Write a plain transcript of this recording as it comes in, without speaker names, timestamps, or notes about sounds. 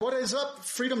is up,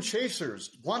 Freedom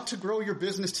Chasers? Want to grow your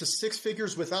business to six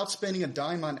figures without spending a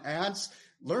dime on ads?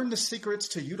 Learn the secrets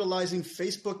to utilizing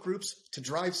Facebook groups to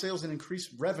drive sales and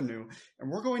increase revenue. And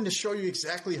we're going to show you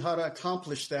exactly how to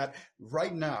accomplish that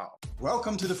right now.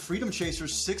 Welcome to the Freedom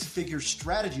Chasers Six-Figure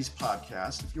Strategies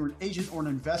podcast. If you're an agent or an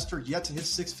investor yet to hit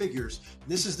six figures,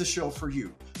 this is the show for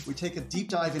you. We take a deep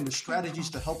dive into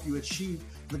strategies to help you achieve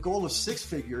the goal of six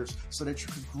figures so that you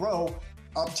can grow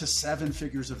up to seven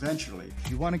figures eventually.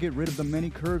 You want to get rid of the many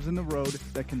curves in the road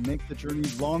that can make the journey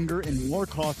longer and more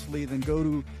costly, then go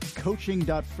to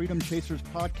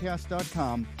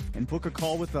coaching.freedomchaserspodcast.com and book a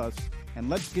call with us, and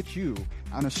let's get you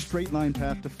on a straight line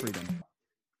path to freedom.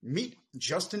 Meet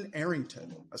Justin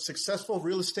Arrington, a successful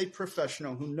real estate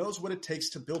professional who knows what it takes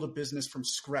to build a business from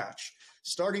scratch.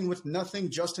 Starting with nothing,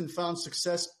 Justin found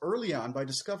success early on by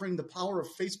discovering the power of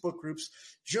Facebook groups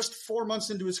just 4 months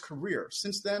into his career.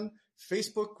 Since then,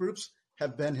 Facebook groups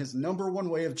have been his number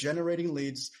one way of generating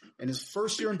leads. In his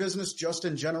first year in business,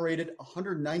 Justin generated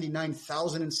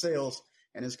 $199,000 in sales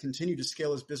and has continued to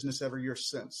scale his business every year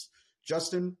since.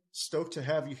 Justin, stoked to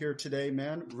have you here today,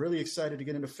 man. Really excited to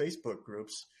get into Facebook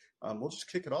groups. We'll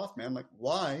just kick it off, man. Like,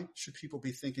 why should people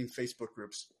be thinking Facebook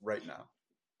groups right now?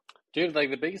 Dude, like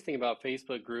the biggest thing about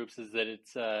Facebook groups is that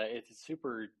it's a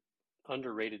super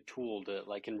underrated tool that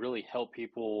like can really help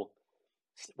people,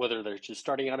 whether they're just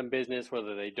starting out in business,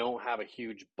 whether they don't have a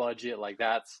huge budget. Like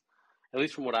that's, at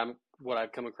least from what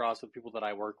I've come across with people that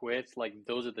I work with, like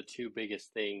those are the two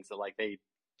biggest things that like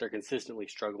they're consistently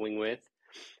struggling with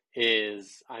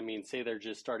is, I mean, say they're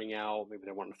just starting out, maybe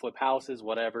they're wanting to flip houses,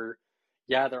 whatever.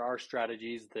 Yeah, there are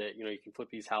strategies that, you know, you can flip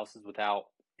these houses without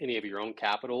any of your own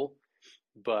capital,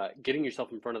 but getting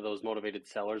yourself in front of those motivated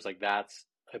sellers, like that's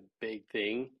a big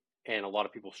thing. And a lot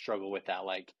of people struggle with that.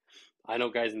 Like I know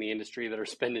guys in the industry that are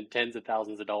spending tens of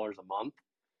thousands of dollars a month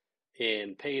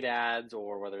in paid ads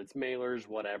or whether it's mailers,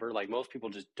 whatever. Like most people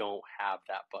just don't have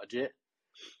that budget.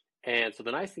 And so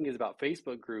the nice thing is about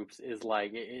Facebook groups is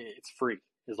like it's free.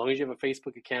 As long as you have a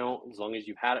Facebook account, as long as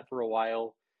you've had it for a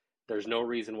while, there's no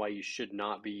reason why you should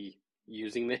not be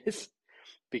using this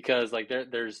because like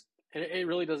there's, and it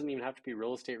really doesn't even have to be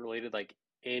real estate related. Like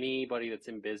anybody that's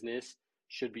in business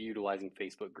should be utilizing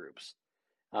Facebook groups,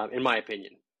 in my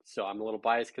opinion. So I'm a little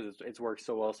biased because it's worked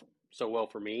so well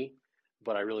for me,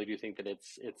 but I really do think that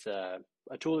it's a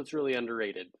tool that's really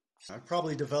underrated. I've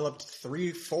probably developed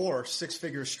 3, 4,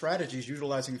 six-figure strategies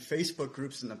utilizing Facebook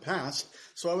groups in the past.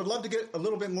 So I would love to get a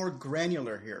little bit more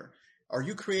granular here. Are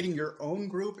you creating your own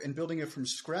group and building it from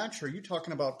scratch? Or are you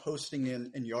talking about posting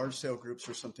in yard sale groups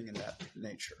or something in that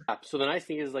nature? So the nice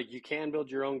thing is like you can build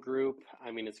your own group.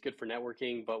 I mean, it's good for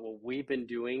networking, but what we've been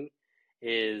doing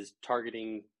is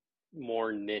targeting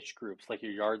more niche groups like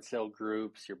your yard sale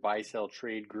groups, your buy sell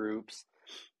trade groups,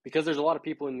 because there's a lot of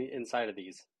people inside of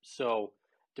these. So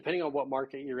depending on what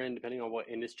market you're in, depending on what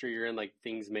industry you're in, like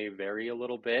things may vary a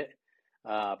little bit.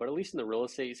 But at least in the real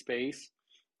estate space,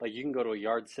 like you can go to a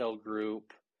yard sale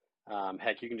group.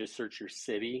 Heck, you can just search your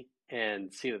city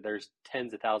and see that there's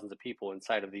tens of thousands of people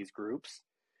inside of these groups.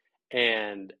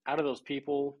 And out of those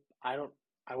people, I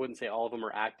wouldn't say all of them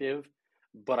are active,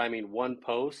 but I mean, one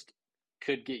post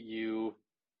could get you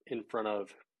in front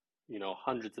of, you know,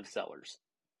 hundreds of sellers.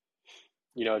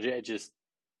 You know,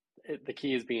 the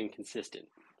key is being consistent.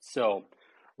 So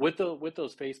with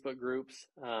those Facebook groups,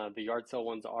 the yard sale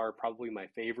ones are probably my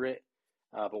favorite.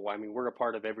 But I mean, we're a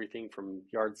part of everything from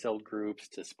yard sale groups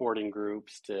to sporting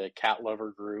groups to cat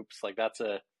lover groups. Like that's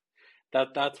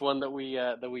one that we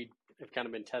have kind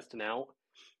of been testing out.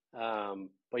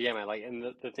 But yeah, man, like, and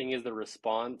the thing is the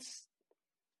response,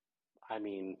 I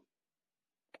mean,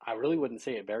 I really wouldn't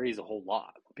say it varies a whole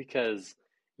lot because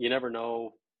you never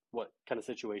know what kind of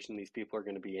situation these people are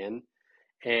going to be in.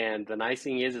 And the nice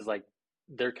thing is like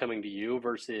they're coming to you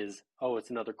versus, oh,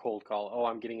 it's another cold call. Oh,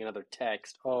 I'm getting another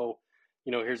text. Oh,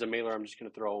 you know, here's a mailer I'm just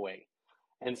going to throw away.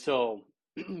 And so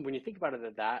when you think about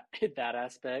it that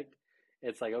aspect,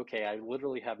 it's like, okay, I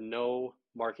literally have no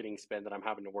marketing spend that I'm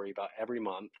having to worry about every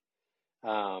month.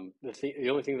 The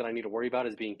only thing that I need to worry about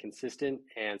is being consistent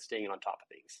and staying on top of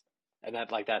things. And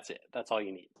that's it. That's all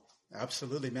you need.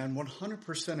 Absolutely, man.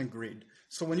 100% agreed.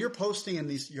 So when you're posting in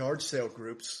these yard sale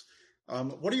groups,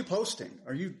 what are you posting?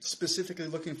 Are you specifically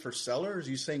looking for sellers?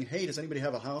 Are you saying, hey, does anybody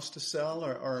have a house to sell?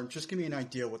 Or just give me an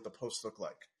idea what the posts look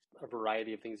like. A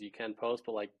variety of things you can post,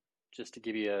 but like just to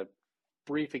give you a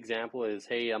brief example is,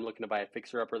 hey, I'm looking to buy a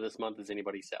fixer-upper this month. Is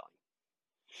anybody selling?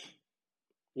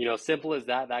 You know, simple as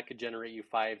that could generate you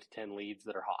 5 to 10 leads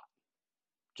that are hot.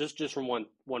 Just from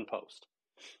one post.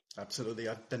 Absolutely.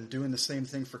 I've been doing the same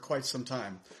thing for quite some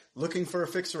time. Looking for a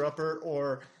fixer-upper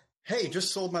or hey,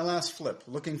 just sold my last flip,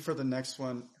 looking for the next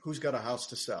one. Who's got a house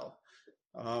to sell?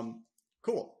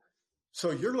 Cool. So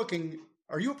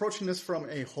are you approaching this from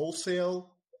a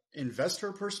wholesale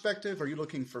investor perspective? Are you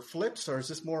looking for flips, or is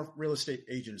this more real estate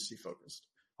agency focused?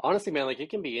 Honestly, man, like it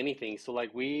can be anything. So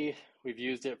like we've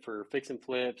used it for fix and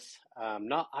flips. I'm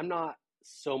not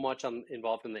so much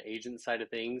involved in the agent side of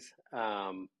things.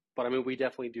 But I mean, we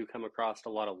definitely do come across a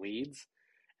lot of leads.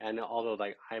 And although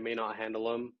like I may not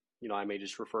handle them, I may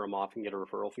just refer them off and get a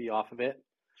referral fee off of it.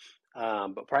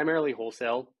 But primarily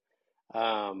wholesale.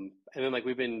 And then like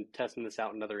we've been testing this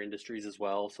out in other industries as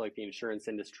well. So like the insurance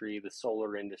industry, the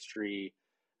solar industry,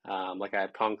 like I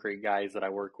have concrete guys that I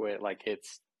work with. Like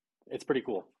it's pretty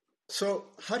cool. So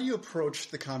how do you approach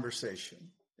the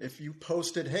conversation? If you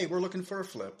posted, hey, we're looking for a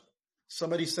flip,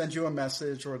 somebody sends you a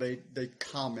message or they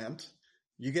comment,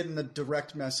 you get in a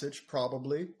direct message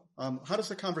probably. How does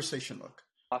the conversation look?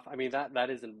 I mean, that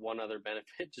isn't one other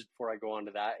benefit, just before I go on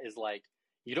to that, is like,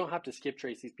 you don't have to skip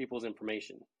trace these people's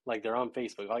information. Like they're on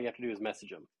Facebook. All you have to do is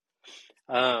message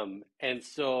them. And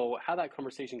so how that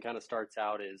conversation kind of starts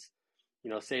out is,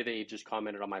 say they just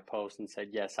commented on my post and said,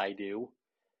 yes, I do.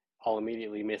 I'll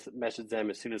immediately message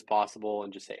them as soon as possible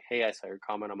and just say, hey, I saw your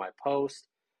comment on my post.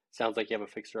 Sounds like you have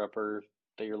a fixer-upper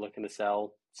that you're looking to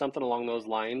sell, something along those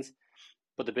lines.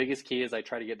 But the biggest key is I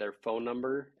try to get their phone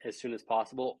number as soon as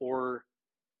possible, or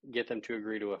get them to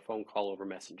agree to a phone call over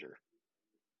Messenger.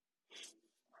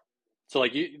 So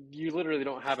like you literally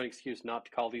don't have an excuse not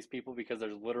to call these people, because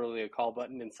there's literally a call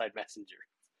button inside Messenger.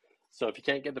 So if you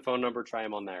can't get the phone number, try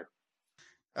them on there.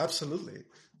 Absolutely.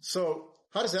 So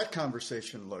how does that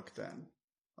conversation look then?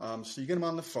 So you get them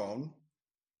on the phone.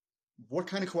 What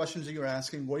kind of questions are you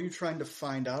asking? What are you trying to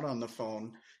find out on the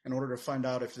phone in order to find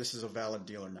out if this is a valid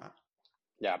deal or not?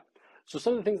 Yeah. So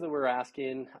some of the things that we're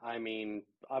asking, I mean,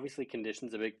 obviously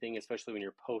condition's a big thing, especially when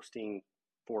you're posting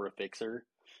for a fixer.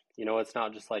 It's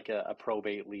not just like a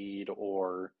probate lead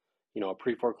or, a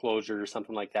pre-foreclosure or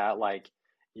something like that. Like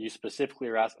you specifically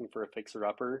are asking for a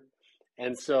fixer-upper.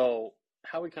 And so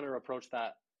how we kind of approach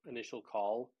that initial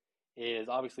call is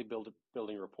obviously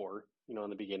building rapport, in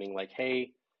the beginning, like,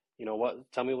 hey,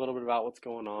 tell me a little bit about what's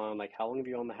going on. Like, how long have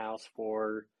you owned the house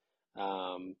for?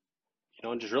 And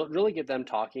just really get them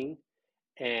talking.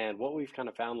 And what we've kind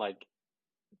of found, like,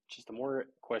 just the more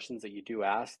questions that you do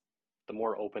ask, the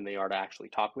more open they are to actually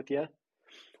talk with you.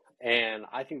 And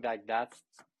I think that's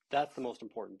the most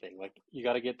important thing. Like, you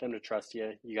got to get them to trust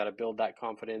you. You got to build that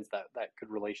confidence, that good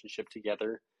relationship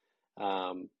together.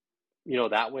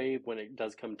 That way, when it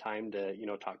does come time to,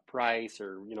 talk price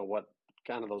or, what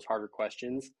kind of those harder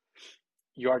questions,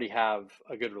 you already have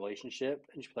a good relationship,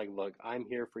 and you're like, look, I'm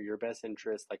here for your best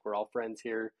interest. Like, we're all friends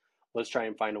here. Let's try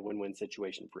and find a win-win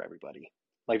situation for everybody.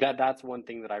 Like that's one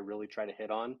thing that I really try to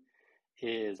hit on,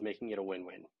 is making it a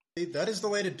win-win. That is the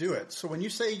way to do it. So when you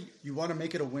say you want to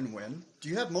make it a win-win, do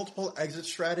you have multiple exit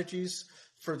strategies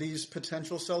for these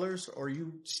potential sellers, or are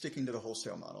you sticking to the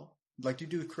wholesale model? Like, do you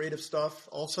do creative stuff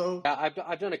also? Yeah,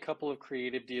 I've done a couple of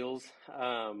creative deals.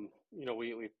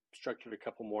 We've structured a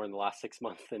couple more in the last 6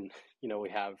 months than, we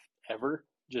have ever,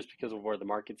 just because of where the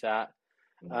market's at.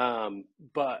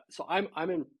 But so I'm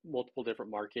in multiple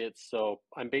different markets. So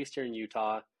I'm based here in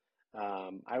Utah.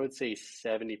 I would say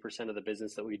 70% of the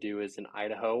business that we do is in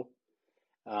Idaho.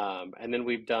 And then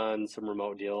we've done some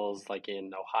remote deals like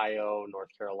in Ohio, North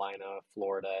Carolina,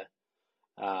 Florida.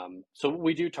 So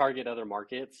we do target other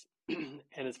markets.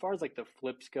 And as far as like the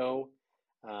flips go,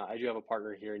 I do have a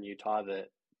partner here in Utah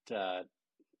that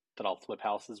I'll flip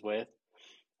houses with.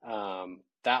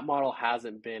 That model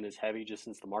hasn't been as heavy just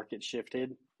since the market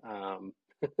shifted.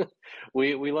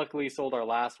 We luckily sold our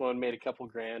last one, made a couple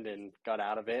grand, and got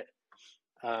out of it.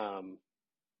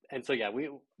 And so yeah, we,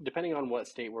 depending on what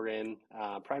state we're in,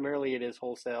 primarily it is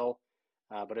wholesale.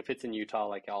 But if it's in Utah,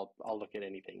 like I'll look at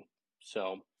anything.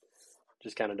 So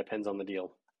just kind of depends on the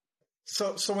deal.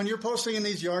 So when you're posting in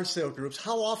these yard sale groups,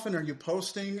 how often are you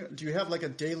posting? Do you have like a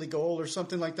daily goal or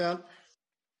something like that?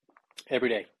 Every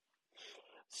day.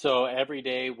 So every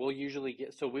day we'll usually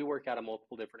get, so we work out of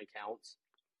multiple different accounts,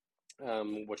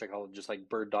 which I call just like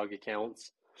bird dog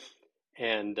accounts.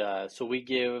 And so we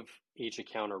give each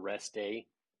account a rest day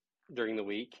during the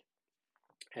week.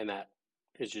 And that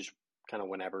is just kind of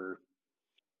whenever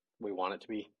we want it to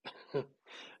be.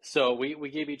 So we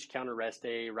give each account a rest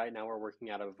day. Right now we're working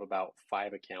out of about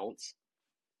 5 accounts.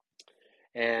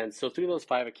 And so through those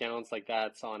 5 accounts, like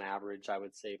that's on average, I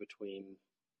would say between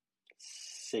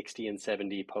 60 and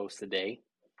 70 posts a day.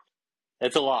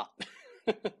 It's a lot.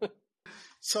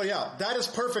 So yeah, that is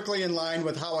perfectly in line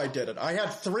with how I did it. I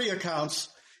had 3 accounts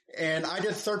and I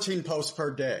did 13 posts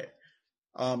per day.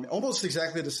 almost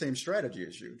exactly the same strategy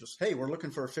as you. Just, hey, we're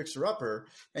looking for a fixer-upper.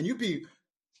 And you'd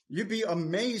be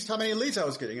amazed how many leads I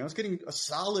was getting. I was getting a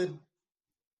solid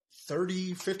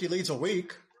 30, 50 leads a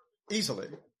week easily.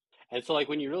 And so like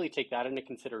when you really take that into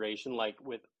consideration, like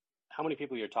with how many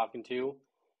people you're talking to,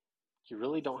 you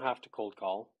really don't have to cold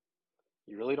call.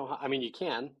 You really don't. I mean, you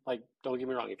can. Like, don't get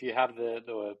me wrong. If you have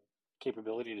the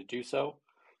capability to do so,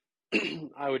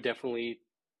 I would definitely,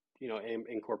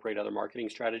 incorporate other marketing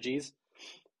strategies.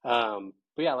 But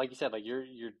yeah, like you said, like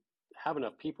you have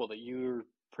enough people that you're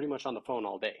pretty much on the phone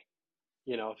all day.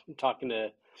 Talking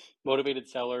to motivated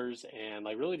sellers and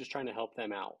like really just trying to help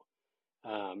them out.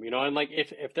 And like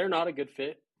if they're not a good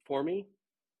fit for me,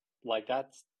 like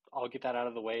I'll get that out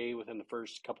of the way within the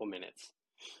first couple minutes.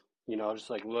 Just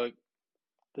like, look,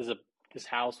 this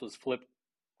house was flipped,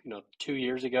 2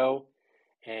 years ago,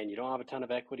 and you don't have a ton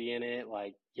of equity in it.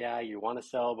 Like, yeah, you want to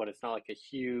sell, but it's not like a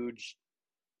huge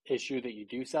issue that you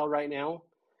do sell right now.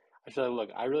 I feel like,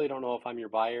 look, I really don't know if I'm your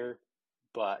buyer,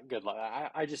 but good luck.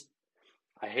 I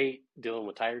hate dealing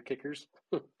with tire kickers.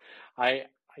 I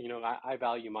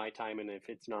value my time, and if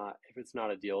it's not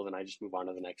a deal, then I just move on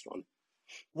to the next one.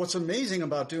 What's amazing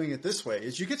about doing it this way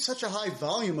is you get such a high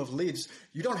volume of leads,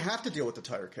 you don't have to deal with the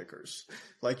tire kickers.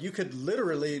 Like you could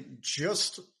literally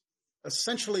just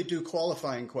essentially do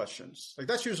qualifying questions. Like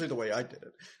that's usually the way I did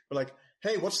it. But like,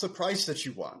 hey, what's the price that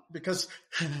you want? Because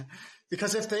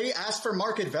if they ask for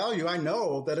market value, I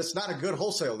know that it's not a good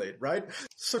wholesale lead, right?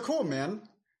 So cool, man.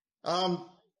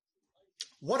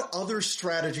 What other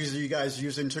strategies are you guys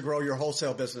using to grow your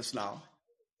wholesale business now?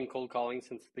 Cold calling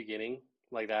since the beginning.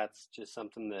 Like that's just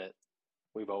something that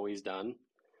we've always done.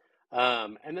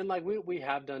 And then like we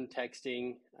have done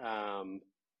texting.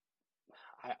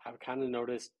 I've kind of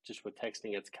noticed just with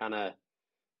texting, it's kind of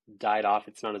died off.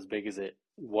 It's not as big as it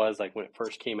was like when it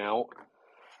first came out.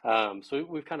 So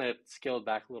we've kind of scaled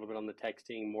back a little bit on the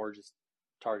texting, more just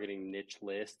targeting niche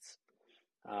lists,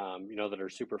 that are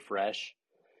super fresh.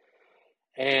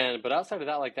 But outside of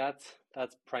that, like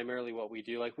that's primarily what we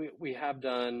do. Like we have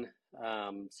done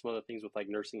some other things with like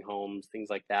nursing homes, things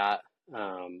like that.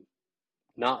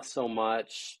 Not so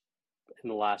much in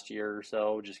the last year or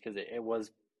so, just because it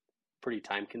was pretty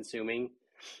time consuming.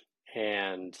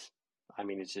 And I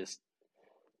mean, it's just,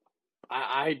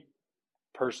 I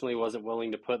personally wasn't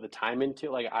willing to put the time into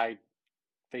it. Like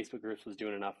Facebook groups was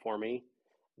doing enough for me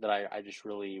that I just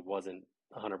really wasn't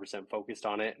 100% focused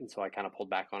on it. And so I kind of pulled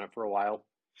back on it for a while.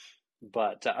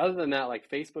 But other than that, like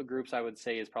Facebook groups, I would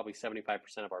say is probably 75%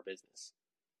 of our business,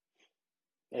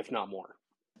 if not more.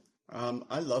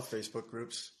 I love Facebook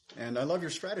groups, and I love your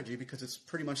strategy because it's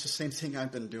pretty much the same thing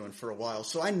I've been doing for a while.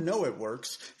 So I know it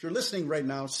works. If you're listening right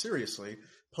now, seriously,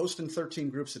 post in 13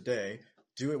 groups a day,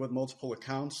 do it with multiple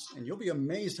accounts, and you'll be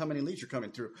amazed how many leads are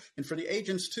coming through. And for the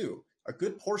agents too, a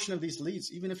good portion of these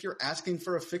leads, even if you're asking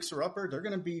for a fixer-upper, they're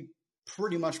going to be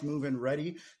pretty much move-in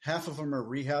ready. Half of them are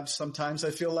rehabs sometimes,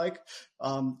 I feel like.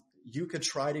 You could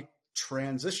try to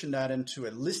transition that into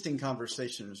a listing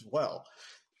conversation as well.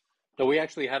 So we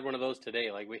actually had one of those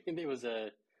today. Like it was a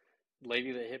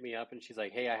lady that hit me up and she's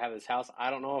like, hey, I have this house. I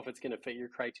don't know if it's going to fit your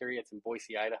criteria. It's in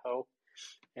Boise, Idaho.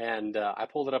 And I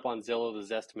pulled it up on Zillow.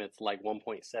 The estimate's like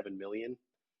 1.7 million.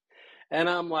 And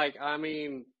I'm like, I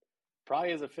mean,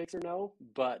 probably as a fixer, no,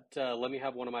 but let me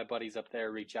have one of my buddies up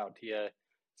there reach out to you,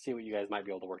 see what you guys might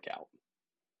be able to work out.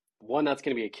 One, that's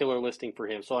going to be a killer listing for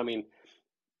him. So, I mean,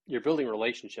 you're building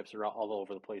relationships all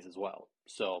over the place as well.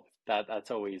 So that's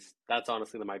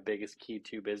honestly my biggest key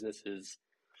to business is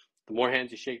the more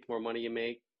hands you shake, the more money you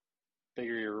make,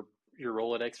 bigger your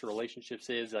Rolodex for relationships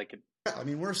is. I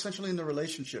mean, we're essentially in the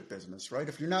relationship business, right?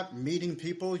 If you're not meeting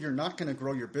people, you're not going to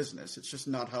grow your business. It's just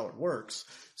not how it works.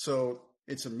 So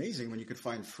it's amazing when you could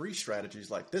find free strategies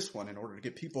like this one in order to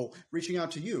get people reaching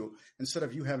out to you instead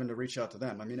of you having to reach out to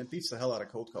them. I mean, it beats the hell out of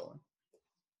cold calling.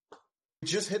 We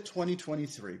just hit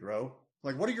 2023, bro.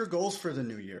 Like, what are your goals for the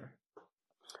new year?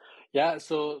 Yeah,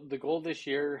 so the goal this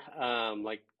year,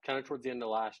 like kind of towards the end of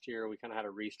last year, we kind of had a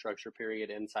restructure period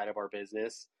inside of our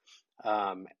business.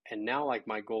 And now like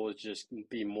my goal is just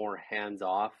be more hands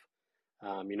off,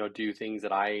 do things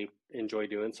that I enjoy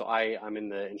doing. So I'm in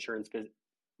the insurance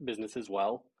business as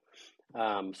well.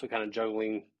 So kind of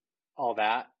juggling all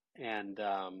that. And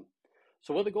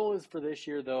so what the goal is for this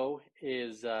year though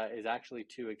is actually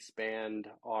to expand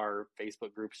our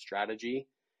Facebook group strategy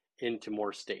into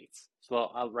more states.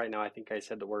 So right now, I think I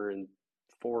said that we're in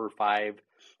 4 or 5,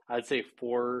 I'd say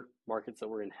 4 markets that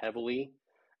we're in heavily,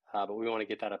 but we want to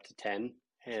get that up to 10.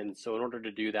 And so in order to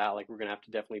do that, like we're going to have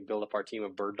to definitely build up our team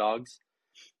of bird dogs,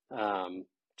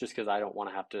 just because I don't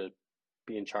want to have to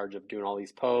be in charge of doing all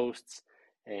these posts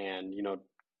and,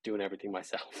 doing everything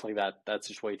myself. Like that's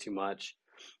just way too much.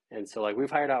 And so like we've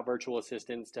hired out virtual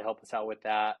assistants to help us out with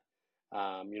that.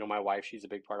 My wife, she's a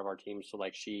bbig part of our team. So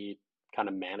like she kind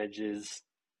of manages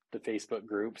the Facebook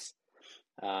groups.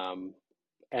 And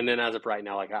then as of right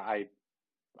now, like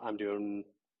I'm doing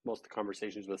most of the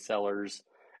conversations with sellers,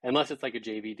 unless it's like a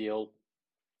JV deal,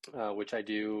 which I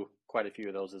do quite a few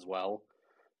of those as well,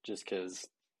 just because,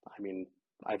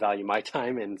 I value my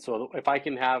time. And so if I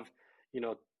can have,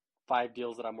 5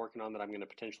 deals that I'm working on that I'm going to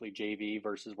potentially JV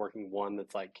versus working one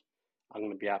that's like, I'm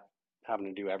going to be having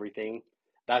to do everything.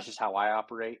 That's just how I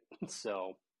operate.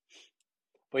 So,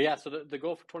 but yeah, so the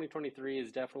goal for 2023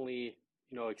 is definitely,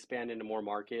 expand into more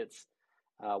markets.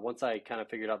 Once I kind of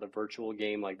figured out the virtual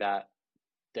game, like that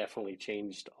definitely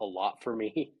changed a lot for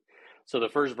me. So the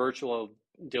first virtual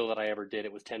deal that I ever did,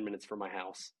 it was 10 minutes from my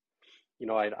house.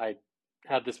 I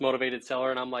had this motivated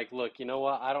seller and I'm like, look, you know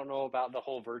what? I don't know about the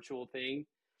whole virtual thing.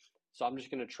 So I'm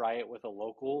just going to try it with a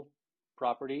local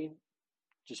property,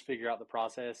 just figure out the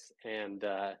process. And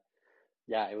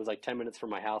yeah, it was like 10 minutes from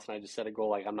my house. And I just set a goal,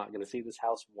 like, I'm not going to see this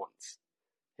house once,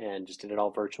 and just did it all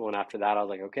virtual. And after that, I was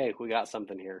like, okay, we got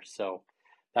something here. So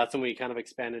that's when we kind of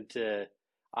expanded to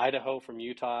Idaho from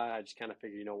Utah. I just kind of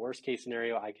figured, worst case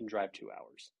scenario, I can drive 2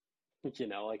 hours.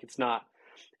 Like it's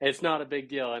not a big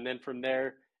deal. And then from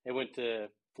there, it went to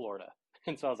Florida.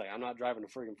 And so I was like, I'm not driving to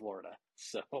friggin' Florida.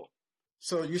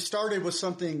 So you started with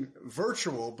something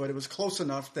virtual, but it was close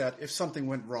enough that if something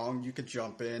went wrong, you could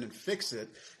jump in and fix it.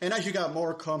 And as you got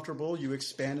more comfortable, you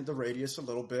expanded the radius a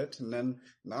little bit, and then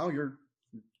now you're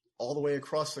all the way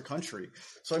across the country.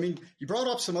 So, you brought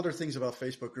up some other things about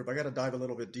Facebook group. I got to dive a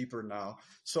little bit deeper now.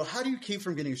 So how do you keep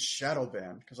from getting shadow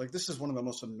banned? Because this is one of the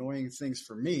most annoying things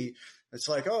for me. It's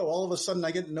like, oh, all of a sudden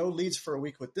I get no leads for a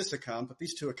week with this account, but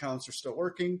these 2 accounts are still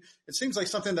working. It seems like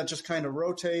something that just kind of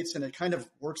rotates and it kind of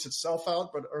works itself out.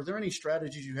 But are there any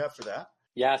strategies you have for that?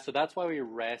 Yeah, so that's why we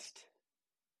rest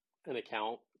an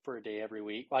account for a day every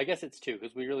week. Well, I guess it's 2,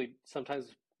 because sometimes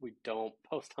we don't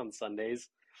post on Sundays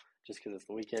just because it's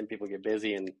the weekend. People get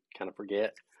busy and kind of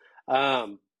forget.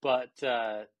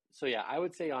 So yeah, I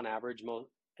would say on average,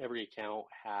 every account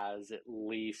has at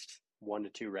least 1 to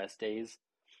 2 rest days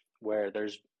where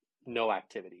there's no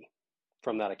activity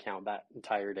from that account that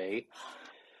entire day.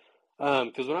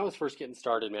 Because when I was first getting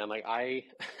started, man, like I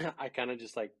kind of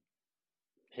just like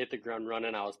hit the ground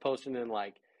running. I was posting in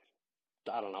I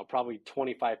don't know, probably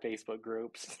 25 Facebook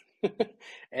groups.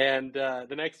 And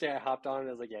the next day I hopped on and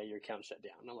I was like, yeah, your account shut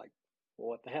down. I'm like, well,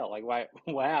 what the hell? Like, why?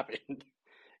 What happened?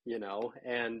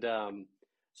 And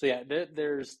so yeah,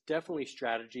 there's definitely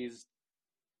strategies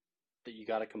that you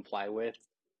got to comply with,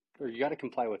 or you got to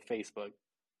comply with Facebook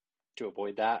to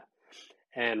avoid that.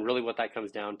 And really what that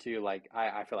comes down to, like,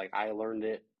 I feel like I learned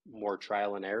it more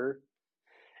trial and error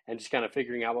and just kind of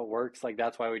figuring out what works. Like,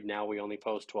 that's why we only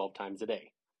post 12 times a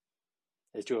day,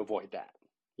 is to avoid that,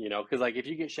 because like if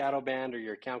you get shadow banned or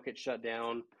your account gets shut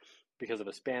down because of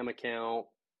a spam account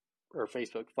or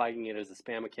Facebook flagging it as a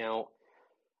spam account,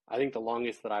 I think the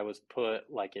longest that I was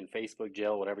put like in Facebook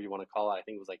jail, whatever you want to call it, I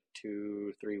think it was like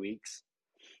 2-3 weeks.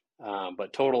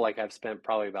 But total, like I've spent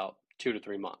probably about 2 to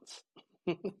 3 months.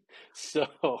 So,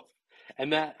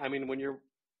 and that, when you're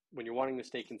wanting to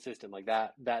stay consistent, like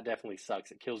that definitely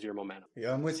sucks. It kills your momentum.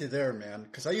 Yeah, I'm with you there, man.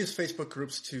 Because I use Facebook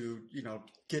groups to,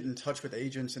 get in touch with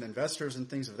agents and investors and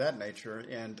things of that nature.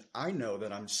 And I know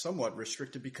that I'm somewhat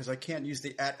restricted because I can't use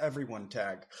the @everyone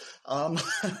tag.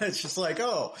 It's just like,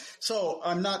 oh, so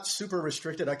I'm not super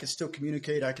restricted. I can still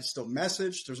communicate. I can still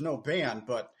message. There's no ban,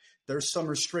 but there's some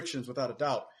restrictions without a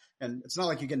doubt. And it's not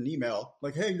like you get an email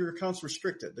like, hey, your account's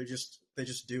restricted. They just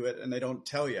do it and they don't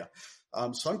tell you.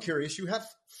 So I'm curious, you have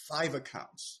 5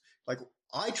 accounts. Like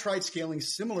I tried scaling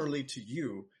similarly to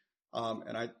you,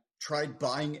 and I tried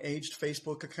buying aged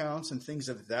Facebook accounts and things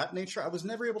of that nature. I was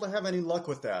never able to have any luck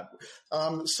with that.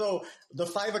 So the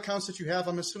 5 accounts that you have,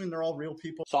 I'm assuming they're all real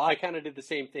people. So I kind of did the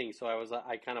same thing. So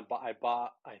I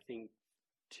bought, I think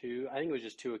it was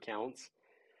just 2 accounts.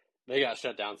 They got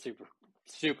shut down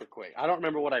super quick. I don't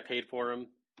remember what I paid for them,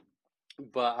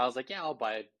 but I was like, yeah, I'll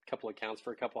buy a couple accounts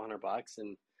for a couple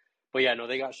 $100. But yeah, no,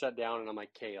 they got shut down, and I'm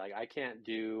like, okay, like I can't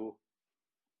do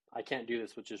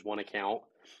this with just 1 account.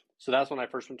 So that's when I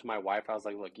first went to my wife. I was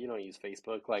like, look, you don't use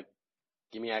Facebook, like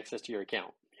give me access to your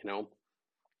account,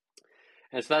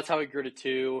 And so that's how we grew to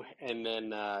 2. And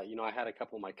then, I had a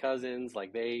couple of my cousins,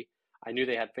 like I knew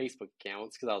they had Facebook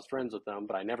accounts because I was friends with them,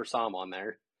 but I never saw them on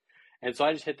there. And so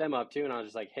I just hit them up too. And I was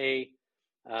just like, hey,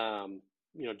 do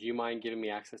you mind giving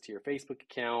me access to your Facebook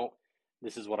account?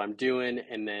 This is what I'm doing.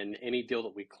 And then any deal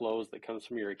that we close that comes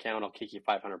from your account, I'll kick you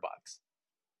 $500.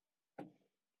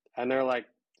 And they're like,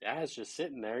 yeah, it's just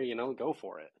sitting there, go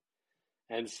for it.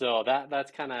 And so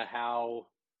that's kind of how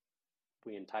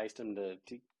we enticed them to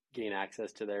gain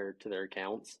access to their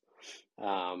accounts.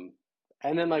 And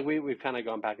then like we've kind of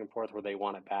gone back and forth where they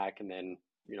want it back, and then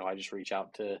I just reach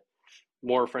out to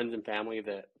more friends and family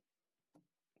that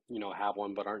have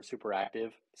one but aren't super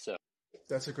active. So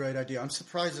That's a great idea. I'm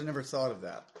surprised I never thought of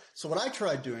that. So what I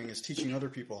tried doing is teaching other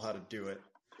people how to do it.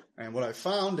 And what I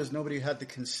found is nobody had the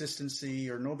consistency,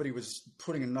 or nobody was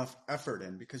putting enough effort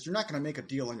in, because you're not going to make a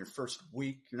deal on your first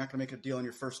week. You're not going to make a deal on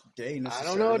your first day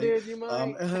necessarily. I don't know, dude. You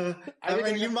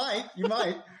might. You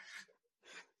might.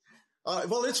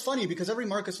 Well, it's funny because every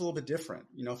market's a little bit different.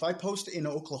 If I post in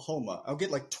Oklahoma, I'll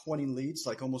get like 20 leads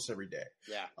like almost every day.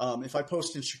 Yeah. If I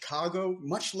post in Chicago,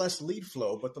 much less lead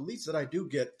flow, but the leads that I do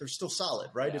get, they're still solid,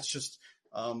 right? Yeah. It's just,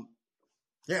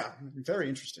 very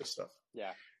interesting stuff.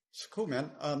 Yeah. So cool,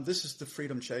 man. This is the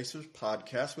Freedom Chasers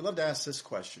podcast. We love to ask this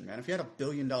question, man. If you had $1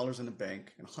 billion in the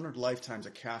bank and 100 lifetimes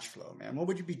of cash flow, man, what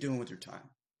would you be doing with your time?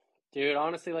 Dude,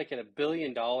 honestly, like at $1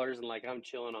 billion and like I'm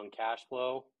chilling on cash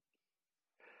flow,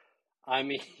 I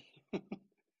mean,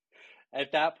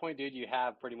 at that point, dude, you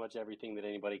have pretty much everything that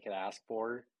anybody could ask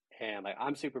for. And like,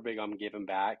 I'm super big on giving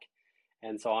back.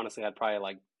 And so honestly, I'd probably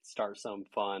like start some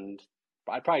fund.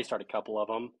 I'd probably start a couple of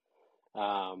them.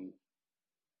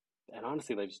 And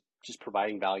honestly, like just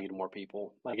providing value to more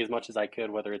people, like as much as I could,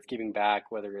 whether it's giving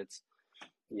back, whether it's,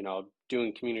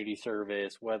 doing community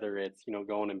service, whether it's,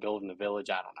 going and building a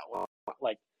village. I don't know.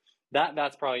 Like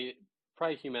that's probably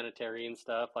humanitarian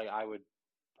stuff. Like I would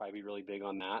probably be really big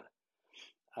on that.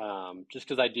 Just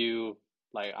because I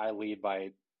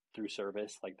lead through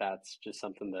service. Like that's just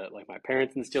something that like my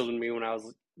parents instilled in me when I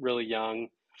was really young.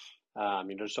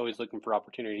 Just always looking for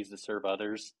opportunities to serve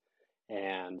others.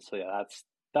 And so, yeah,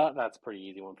 that's a pretty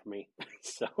easy one for me.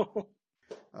 So,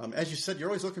 as you said, you're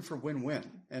always looking for win-win,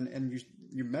 and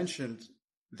you mentioned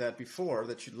that before,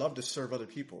 that you'd love to serve other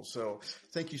people. So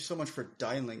thank you so much for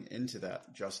dialing into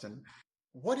that, Justin.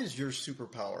 What is your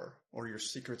superpower or your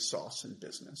secret sauce in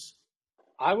business?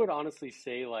 I would honestly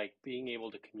say like being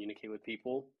able to communicate with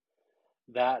people,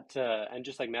 that and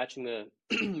just like matching the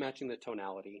matching the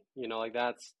tonality. Like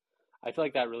I feel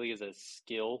like that really is a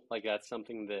skill. Like that's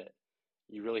something that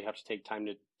you really have to take time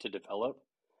to develop.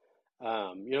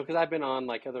 Because I've been on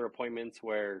like other appointments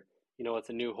where, it's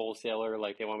a new wholesaler,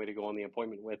 like they want me to go on the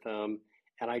appointment with them.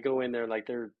 And I go in there like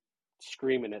they're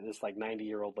screaming at this like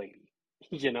 90-year-old lady,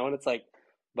 and it's like,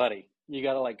 buddy, you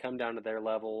got to like come down to their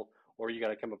level, or you got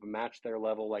to come up and match their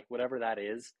level, like whatever that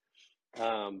is.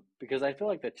 Because I feel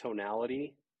like the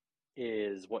tonality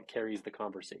is what carries the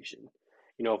conversation.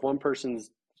 If one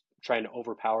person's trying to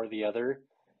overpower the other,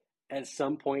 at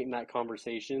some point in that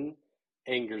conversation,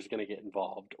 anger is going to get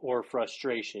involved, or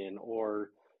frustration,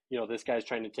 or this guy's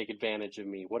trying to take advantage of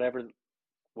me, whatever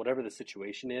the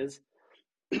situation is.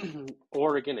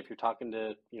 Or again, if you're talking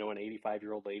to an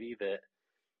 85-year-old lady that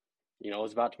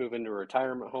is about to move into a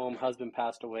retirement home, husband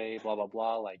passed away, blah blah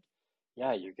blah, like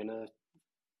yeah, you're gonna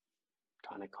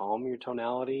kind of calm your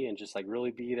tonality and just like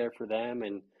really be there for them,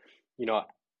 and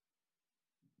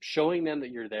showing them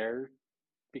that you're there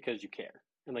because you care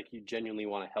and like you genuinely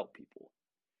want to help people.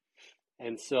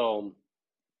 And so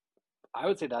I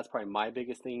would say that's probably my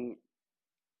biggest thing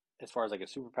as far as like a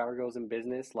superpower goes in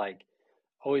business, like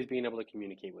always being able to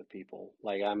communicate with people.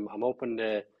 Like I'm open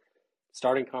to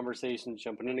starting conversations,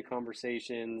 jumping into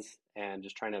conversations, and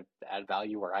just trying to add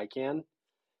value where I can,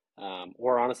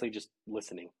 or honestly just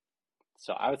listening.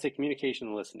 So I would say communication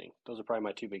and listening. Those are probably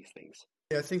my two biggest things.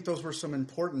 Yeah, I think those were some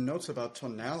important notes about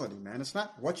tonality, man. It's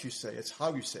not what you say, it's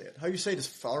how you say it. How you say it is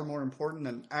far more important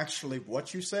than actually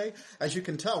what you say, as you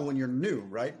can tell when you're new,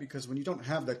 right? Because when you don't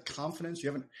have that confidence, you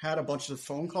haven't had a bunch of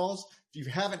phone calls, if you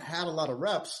haven't had a lot of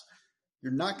reps,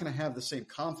 you're not going to have the same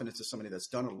confidence as somebody that's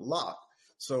done it a lot.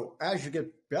 So as you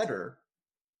get better,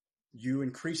 you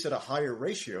increase at a higher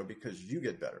ratio because you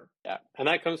get better. Yeah, and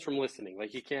that comes from listening.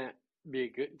 Like you can't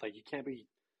be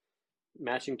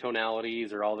matching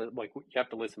tonalities or all that. Like you have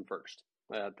to listen first.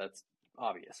 That's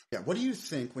obvious. Yeah. What do you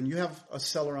think when you have a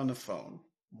seller on the phone?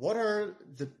 What are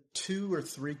the 2 or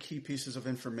 3 key pieces of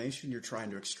information you're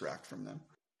trying to extract from them?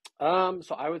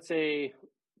 So I would say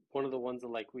one of the ones that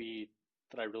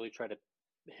I really try to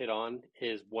hit on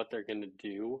is what they're going to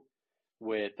do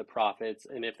with the profits,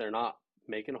 and if they're not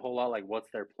making a whole lot, like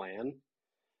what's their plan?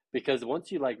 Because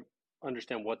once you like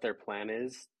understand what their plan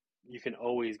is, you can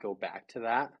always go back to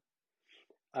that.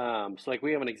 So like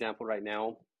we have an example right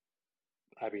now.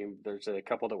 I mean, there's a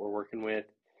couple that we're working with,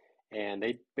 and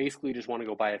they basically just want to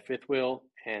go buy a fifth wheel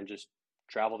and just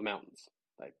travel the mountains.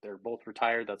 Like they're both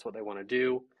retired. That's what they want to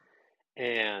do.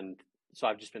 And so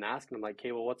I've just been asking them like,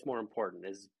 okay, well, what's more important?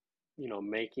 Is,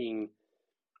 making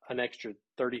an extra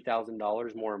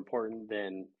 $30,000 more important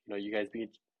than, you guys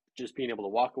being able to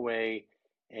walk away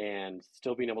and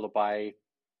still being able to buy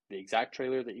the exact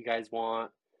trailer that you guys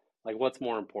want? Like, what's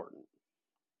more important?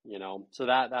 So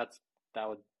that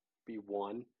would be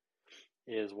one,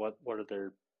 is what are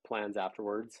their plans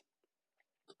afterwards.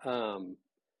 And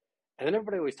then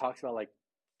everybody always talks about like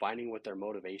finding what their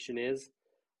motivation is.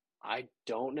 I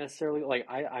don't necessarily like,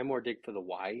 I more dig for the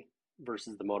why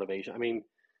versus the motivation. I mean,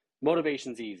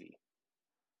 motivation's easy.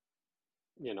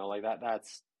 Like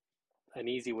that's an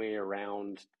easy way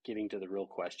around getting to the real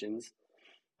questions.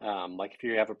 Like if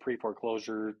you have a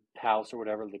pre-foreclosure house or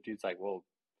whatever, the dude's like, well,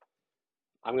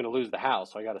 I'm going to lose the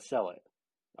house, so I got to sell it.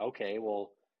 Okay, well,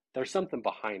 there's something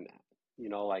behind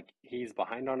that. Like he's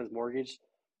behind on his mortgage,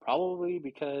 probably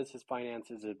because his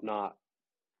finances have not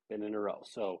been in a row.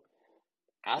 So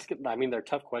ask it. I mean, they're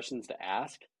tough questions to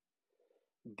ask,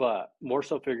 but more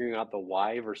so figuring out the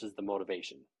why versus the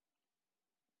motivation.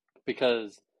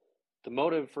 Because the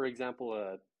motive, for example,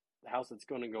 a house that's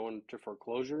going to go into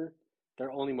foreclosure,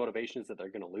 their only motivation is that they're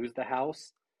going to lose the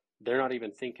house. They're not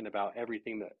even thinking about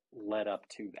everything that led up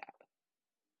to that.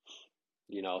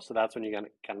 So that's when you got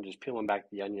to kind of just peeling back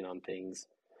the onion on things.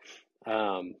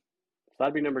 So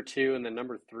that'd be number two. And then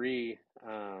number three,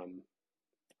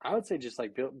 I would say just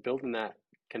like building that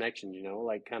connection,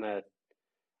 like kind of,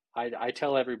 I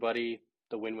tell everybody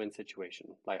the win-win situation.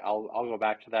 Like I'll go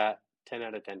back to that 10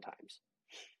 out of 10 times.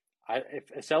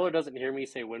 If a seller doesn't hear me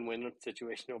say win-win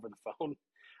situation over the phone,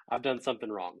 I've done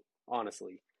something wrong,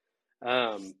 honestly.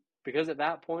 Because at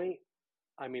that point,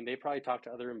 I mean, they probably talk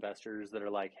to other investors that are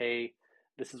like, hey,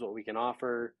 this is what we can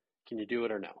offer. Can you do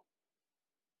it or no?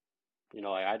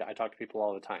 I talk to people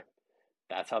all the time.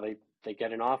 That's how they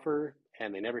get an offer,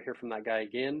 and they never hear from that guy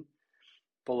again.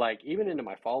 But like, even into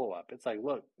my follow-up, it's like,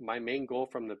 look, my main goal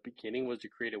from the beginning was to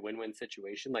create a win-win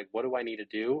situation. Like, what do I need to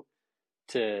do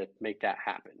to make that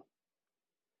happen?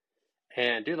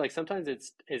 And dude, like sometimes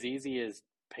it's as easy as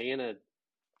paying a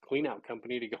clean out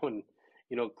company to go and,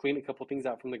 clean a couple things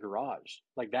out from the garage.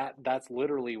 Like that's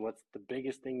literally what's the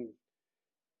biggest thing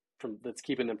that's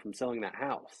keeping them from selling that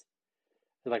house.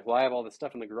 They're like, well, I have all this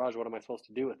stuff in the garage. What am I supposed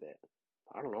to do with it?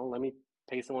 I don't know. Let me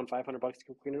pay someone $500 to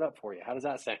come clean it up for you. How does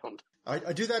that sound?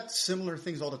 I do that similar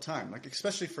things all the time, like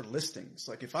especially for listings.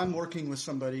 Like if I'm working with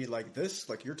somebody like this,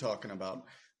 like you're talking about,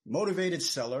 motivated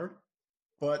seller,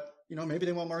 but maybe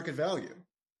they want market value,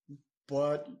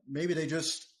 but maybe they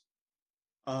just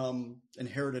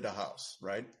inherited a house,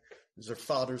 right? It's their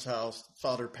father's house.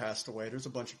 Father passed away. There's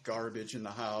a bunch of garbage in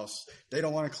the house. They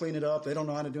don't want to clean it up. They don't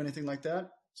know how to do anything like that.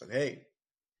 It's like, hey,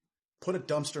 put a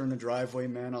dumpster in the driveway,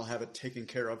 man. I'll have it taken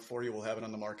care of for you. We'll have it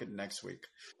on the market next week.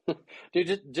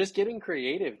 Dude, just getting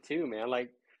creative too, man.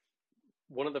 Like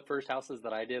one of the first houses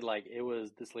that I did, like it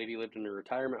was this lady lived in a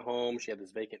retirement home. She had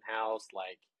this vacant house,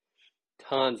 like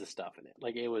tons of stuff in it.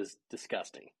 Like it was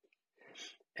disgusting.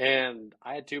 And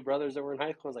I had two brothers that were in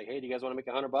high school. I was like, hey, do you guys want to make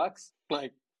 $100?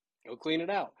 Like, go clean it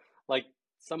out. Like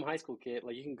some high school kid,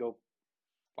 like you can go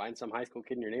find some high school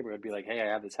kid in your neighborhood, be like, hey, I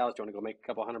have this house. Do you want to go make a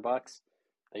couple $100?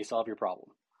 They solve your problem.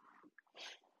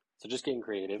 So just getting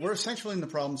creative. We're essentially in the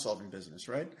problem-solving business,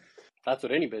 right? That's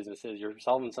what any business is. You're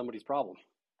solving somebody's problem.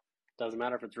 Doesn't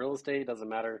matter if it's real estate. Doesn't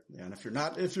matter. Yeah, and if you're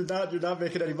not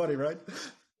making any money, right?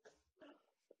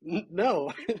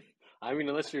 No. I mean,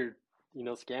 unless you're,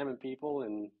 scamming people,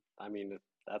 and I mean, if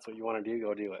that's what you want to do,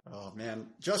 go do it. Oh man,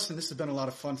 Justin, this has been a lot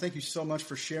of fun. Thank you so much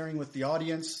for sharing with the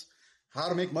audience how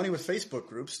to make money with Facebook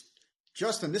groups.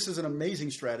 Justin, this is an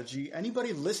amazing strategy.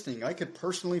 Anybody listening, I could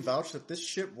personally vouch that this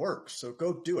shit works. So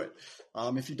go do it.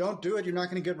 If you don't do it, you're not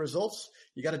going to get results.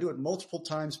 You got to do it multiple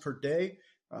times per day.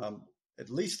 At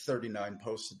least 39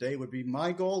 posts a day would be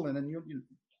my goal. And then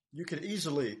you could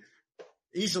easily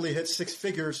hit six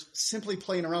figures simply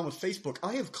playing around with Facebook.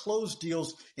 I have closed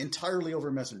deals entirely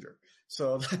over Messenger.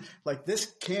 So like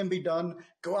this can be done.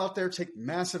 Go out there, take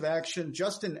massive action.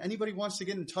 Justin, anybody wants to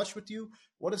get in touch with you,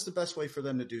 what is the best way for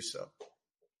them to do so?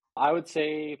 I would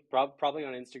say probably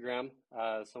on Instagram.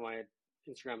 So my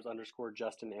Instagram's _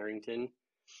 Justin Arrington.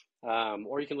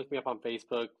 Or you can look me up on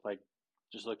Facebook. Like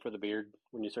just look for the beard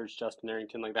when you search Justin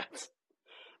Arrington. Like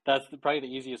that's probably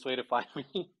the easiest way to find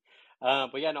me.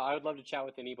 But yeah, no, I would love to chat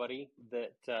with anybody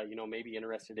that, may be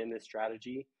interested in this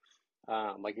strategy.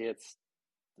 Like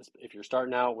if you're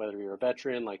starting out, whether you're a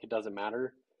veteran, like it doesn't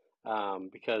matter,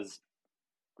 because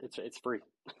it's free.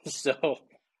 So,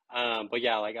 but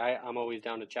yeah, like I'm always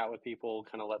down to chat with people,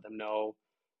 kind of let them know,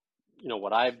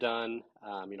 what I've done.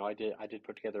 I did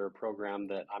put together a program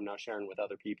that I'm now sharing with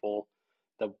other people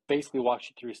that basically walks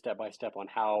you through step by step on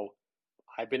how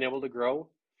I've been able to grow.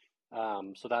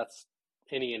 So that's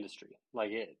any industry.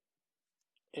 Like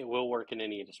it will work in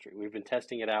any industry. We've been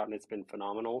testing it out and it's been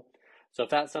phenomenal. So if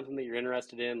that's something that you're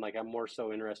interested in, like I'm more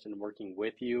so interested in working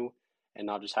with you and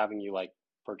not just having you like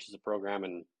purchase a program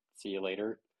and see you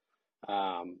later.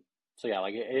 So yeah,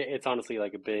 like it's honestly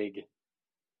like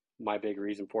my big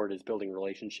reason for it is building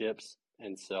relationships.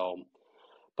 And so,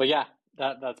 but yeah,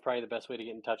 that's probably the best way to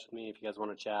get in touch with me. If you guys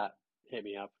want to chat, hit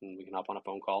me up and we can hop on a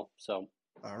phone call. So,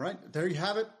 all right, there you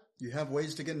have it. You have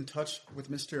ways to get in touch with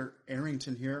Mr.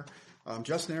 Arrington here.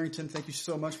 Justin Arrington, thank you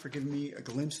so much for giving me a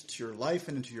glimpse into your life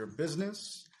and into your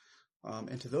business.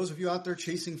 And to those of you out there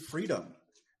chasing freedom,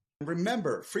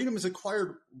 remember, freedom is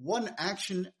acquired one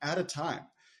action at a time.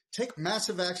 Take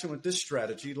massive action with this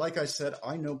strategy. Like I said,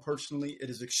 I know personally it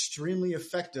is extremely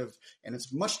effective and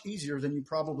it's much easier than you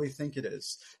probably think it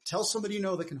is. Tell somebody you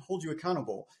know that can hold you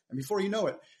accountable. And before you know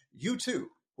it, you too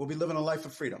will be living a life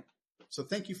of freedom. So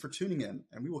thank you for tuning in,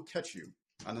 and we will catch you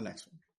on the next one.